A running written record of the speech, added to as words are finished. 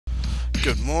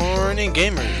Good morning,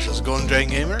 gamers. This is Golden Dragon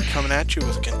Gamer coming at you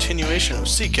with a continuation of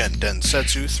Seiken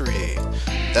Densetsu 3.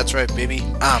 That's right, baby.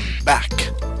 I'm back.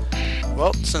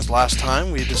 Well, since last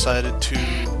time we decided to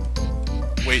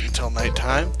wait until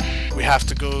nighttime, we have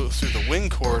to go through the wing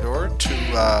corridor to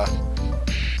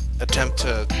attempt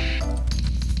to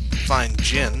find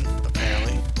Jinn,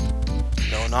 apparently.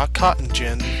 No, not Cotton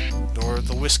Jinn, nor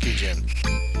the Whiskey Jinn.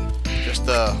 Just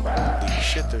holy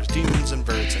shit, there's demons and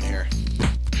birds in here.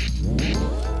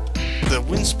 The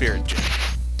Wind Spirit Jinn.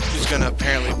 He's gonna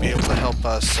apparently be able to help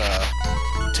us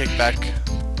take back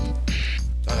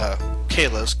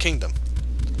Kayla's kingdom.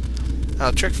 Now,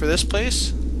 the trick for this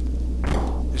place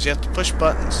is you have to push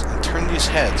buttons and turn these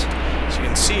heads. So you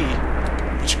can see,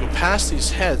 once you go past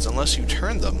these heads, unless you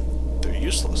turn them, they're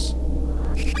useless.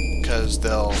 Because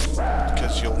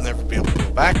you'll never be able to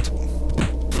go back to them.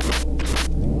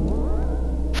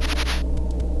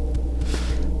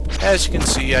 As you can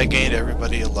see, I gained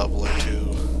everybody a level or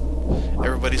two.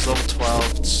 Everybody's level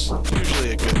 12. It's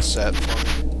usually a good set for me.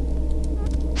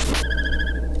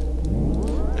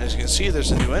 As you can see, there's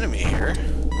a new enemy here.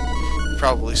 You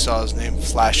probably saw his name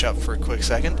flash up for a quick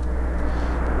second.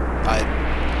 I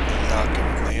am not good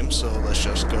with names, so let's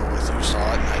just go with you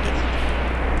saw it and I didn't.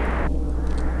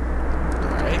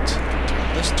 Alright,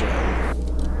 turn this down.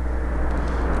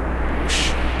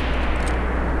 Whoosh.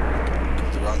 Go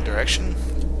the wrong direction.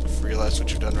 Realize what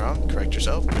you've done wrong, correct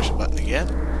yourself, push a button again.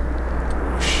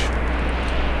 Whoosh.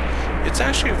 It's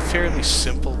actually a fairly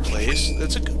simple place.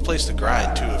 It's a good place to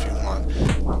grind too if you want.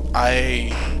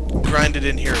 I grinded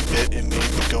in here a bit and made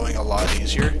the going a lot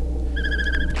easier.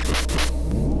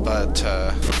 But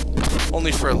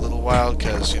only for a little while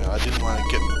because, you know, I didn't want to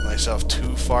get myself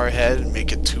too far ahead and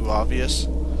make it too obvious.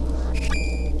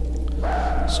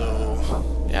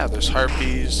 So, yeah, there's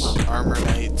harpies, armor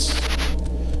knights,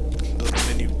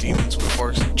 demons with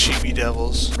forks and chibi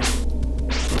devils.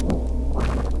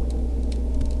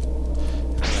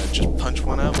 And I just punch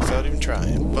one out without even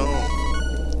trying. Boom.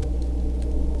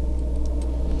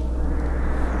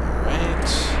 Alright.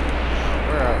 Now,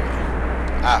 where are we?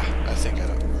 Ah, I think I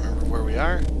don't remember where we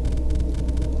are.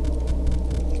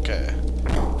 Okay.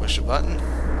 Push a button.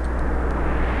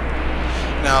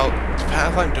 Now, the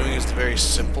path I'm doing is the very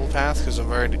simple path because I'm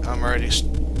already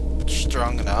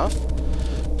strong enough.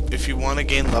 If you want to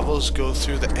gain levels, go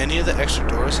through any of the extra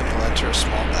doors and you'll enter a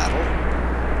small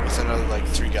battle with another, like,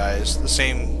 3 guys. The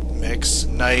same mix.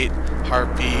 Knight,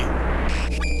 harpy,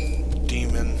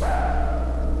 demon.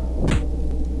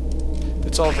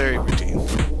 It's all very routine.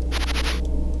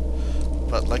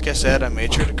 But like I said, I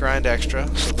made sure to grind extra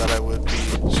so that I would be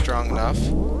strong enough.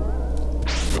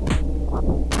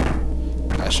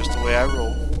 That's just the way I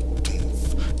roll.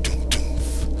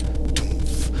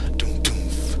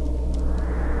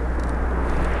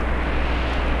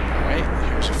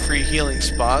 Free healing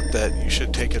spot that you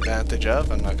should take advantage of.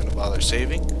 I'm not going to bother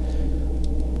saving.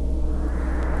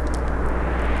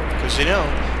 Because, you know,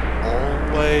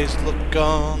 always look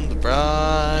on the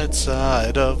bright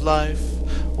side of life.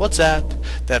 What's that?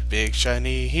 That big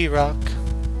shiny rock.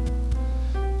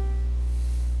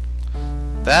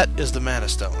 That is the Mana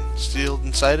Stone. Sealed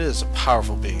inside it is a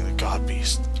powerful being, the God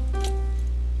Beast.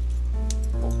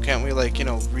 Well, can't we, like, you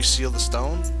know, reseal the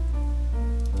stone?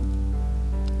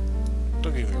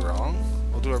 Don't get me wrong.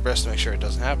 We'll do our best to make sure it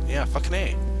doesn't happen. Yeah, fucking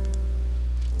A.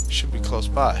 Should be close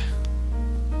by.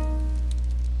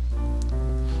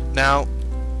 Now,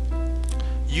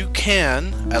 you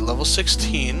can, at level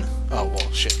 16... Oh,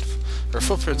 well, shit. There are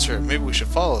footprints here. Maybe we should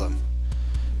follow them.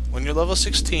 When you're level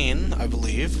 16, I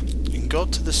believe, you can go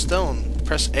up to the stone,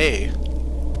 press A,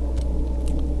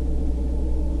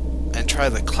 and try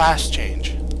the class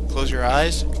change. Close your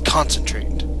eyes,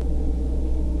 concentrate.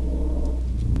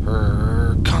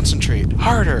 Concentrate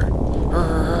harder.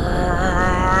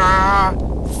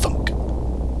 Thunk.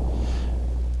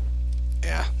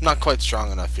 Yeah, not quite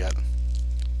strong enough yet.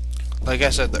 Like I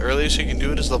said, the earliest you can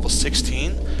do it is level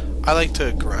 16. I like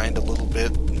to grind a little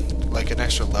bit, like an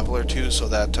extra level or two, so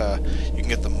that you can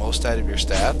get the most out of your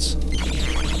stats.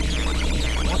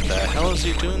 What the hell is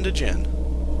he doing to Jinn?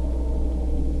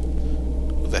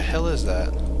 Who the hell is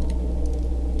that?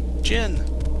 Jinn!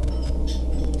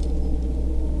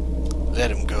 Let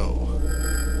him go.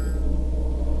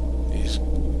 He's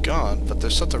gone, but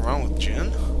there's something wrong with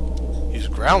Jinn. He's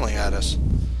growling at us.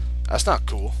 That's not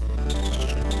cool.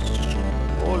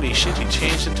 Holy shit, he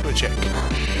changed into a chick.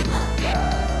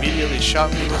 Immediately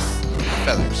shot me with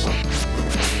feathers.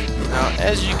 Now,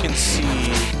 as you can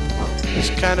see, there's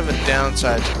kind of a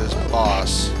downside to this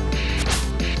boss.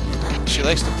 She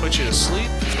likes to put you to sleep.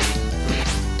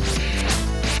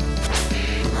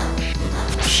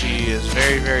 She She is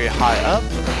very, very high up,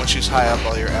 and when she's high up,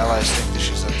 all your allies think that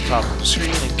she's at the top of the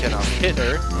screen and cannot hit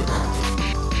her.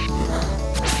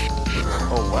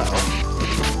 Oh wow.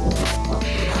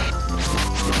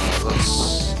 Let's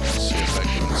see if I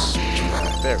can switch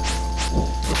back. There we go.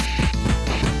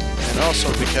 And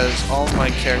also because all my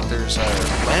characters are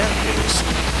land-based,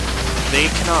 they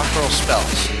cannot hurl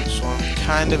spells, so I'm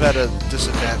kind of at a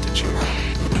disadvantage here.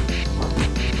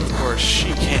 Of course,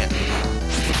 she can.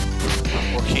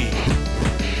 Or he.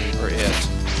 Or it.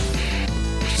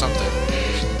 Or something.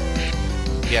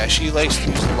 Yeah, she likes to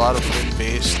use a lot of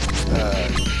wind-based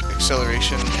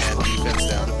acceleration and defense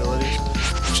down abilities,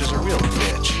 which is a real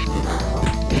bitch.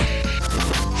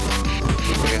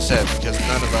 Like I said, because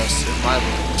none of us in my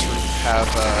little group have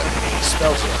any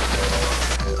spells yet.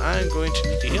 And I'm going to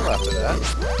need to heal after that.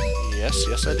 Yes,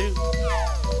 yes I do.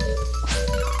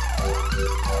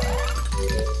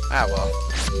 Ah well.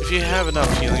 If you have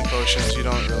enough healing potions, you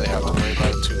don't really have to worry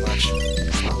about it too much.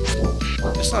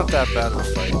 It's not that bad of a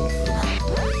fight.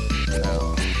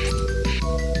 No.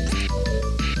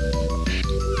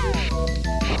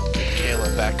 Get Kayla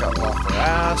back up off her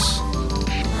ass.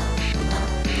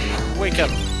 Wake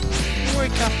up.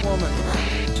 Wake up, woman.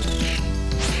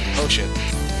 Oh shit.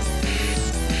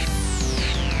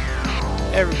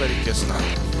 Everybody gets knocked.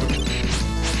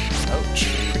 Ouch.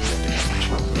 Pretty good damage.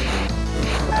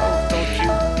 Oh, don't you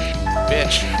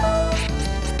bitch.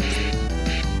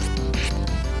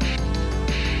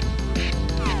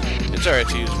 It's alright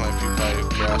to use my pupae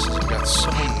grasses. I've got so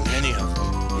many of them.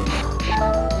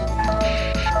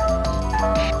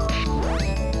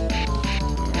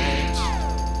 Alright.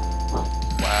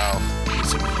 Wow. Need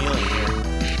some healing here.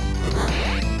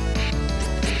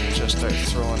 Just start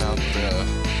throwing out the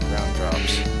ground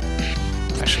drops.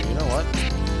 Actually, you know what?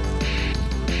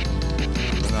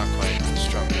 I'm not quite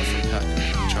strong enough for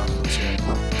packing chocolates yet.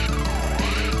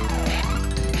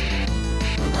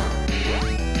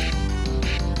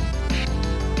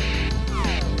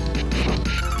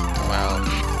 Wow.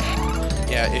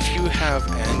 Yeah, if you have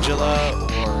Angela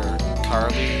or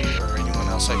Carly or anyone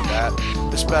else like that,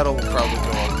 this battle will probably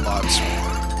go a lot smoother.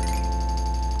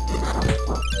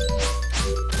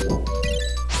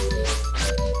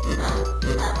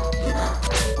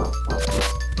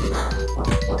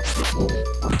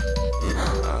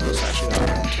 It's actually not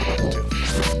going too well too.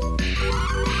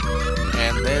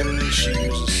 And then she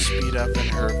uses speed up and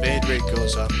her evade rate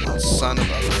goes up, and son of a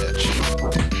bitch.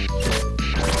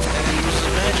 And then uses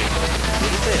magic.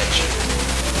 Little bitch.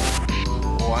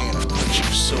 Oh, I'm gonna punch you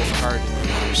so hard in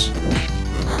yours.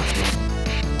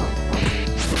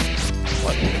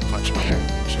 What? You can punch him there.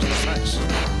 She's not nice.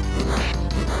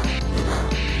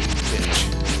 Bitch.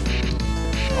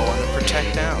 Oh, and the protect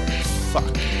down. Fuck.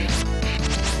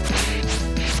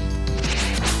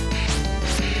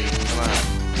 Come on.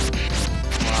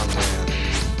 Come on, man.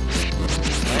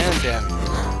 Land, damn you.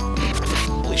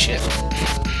 Holy shit.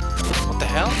 What the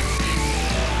hell?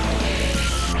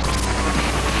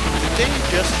 Did they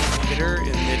just hit her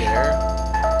in midair?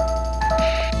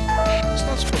 It's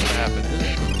not supposed to happen, is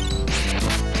it?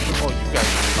 Oh, you guys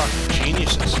are fucking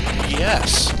geniuses.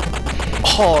 Yes.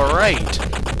 Alright.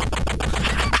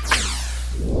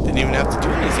 Didn't even have to do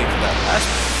anything for that last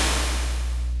one.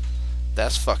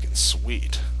 That's fucking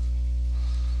sweet.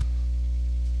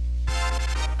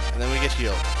 And then we get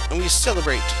healed. And we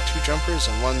celebrate 2 jumpers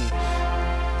and 1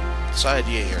 side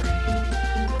yayer.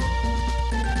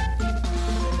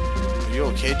 Are you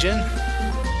okay, Jinn?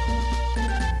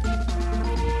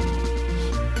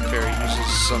 Fairy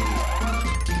uses some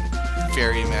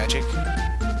fairy magic.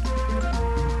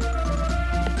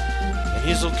 And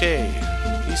he's okay.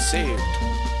 He's saved.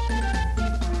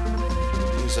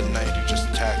 He's a knight who just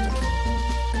attacked him.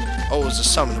 Oh, it was a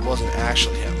summon. It wasn't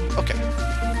actually him. Okay.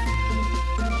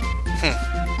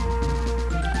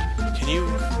 Can you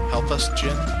help us,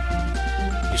 Jinn?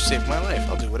 You saved my life.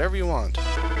 I'll do whatever you want.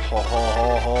 Ho ho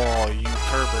ho ho, you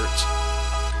perverts.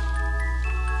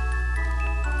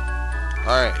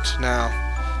 Alright, now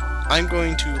I'm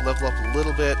going to level up a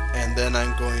little bit, and then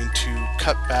I'm going to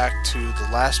cut back to the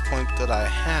last point that I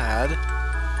had,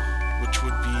 which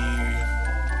would be...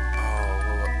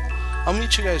 I'll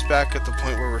meet you guys back at the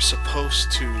point where we're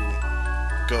supposed to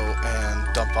go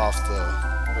and dump off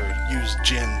or use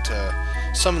Jinn to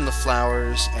summon the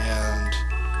flowers and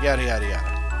yada yada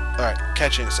yada. Alright,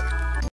 catch you in a sec.